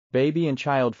Baby and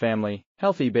child family.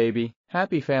 Healthy baby,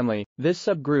 happy family. This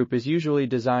subgroup is usually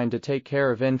designed to take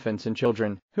care of infants and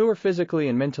children who are physically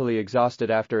and mentally exhausted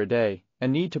after a day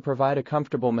and need to provide a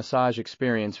comfortable massage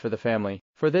experience for the family.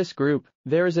 For this group,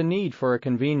 there is a need for a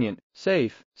convenient,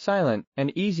 safe, silent,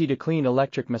 and easy-to-clean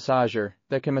electric massager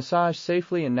that can massage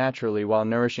safely and naturally while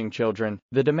nourishing children.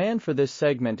 The demand for this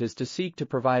segment is to seek to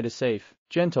provide a safe,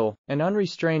 gentle, and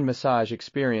unrestrained massage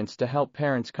experience to help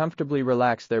parents comfortably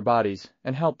relax their bodies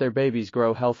and help their babies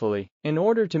grow healthily. In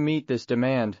order to meet this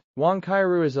demand, Wang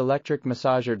Qirui's electric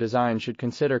massager design should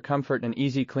consider comfort and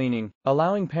easy cleaning,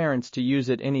 allowing parents to use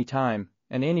it anytime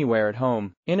and anywhere at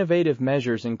home. Innovative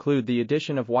measures include the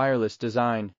addition of wireless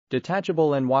design,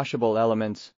 detachable and washable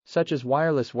elements, such as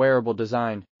wireless wearable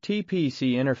design,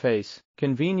 TPC interface,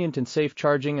 convenient and safe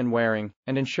charging and wearing,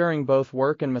 and ensuring both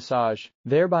work and massage,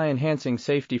 thereby enhancing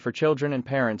safety for children and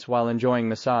parents while enjoying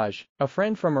massage. A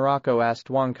friend from Morocco asked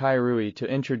Wang Qirui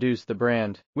to introduce the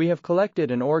brand. We have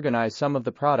collected and organized some of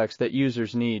the products that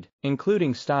users need,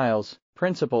 including styles,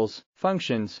 principles,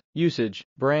 functions, usage,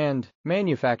 brand,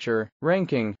 manufacturer,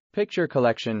 ranking, picture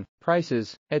collection,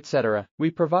 prices, etc.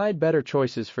 We provide better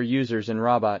choices for users in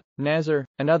Rabat, Nazur,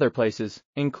 and other places,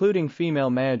 including female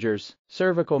managers,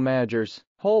 cervical managers,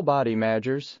 whole body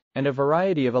managers, and a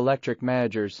variety of electric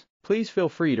managers. Please feel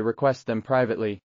free to request them privately.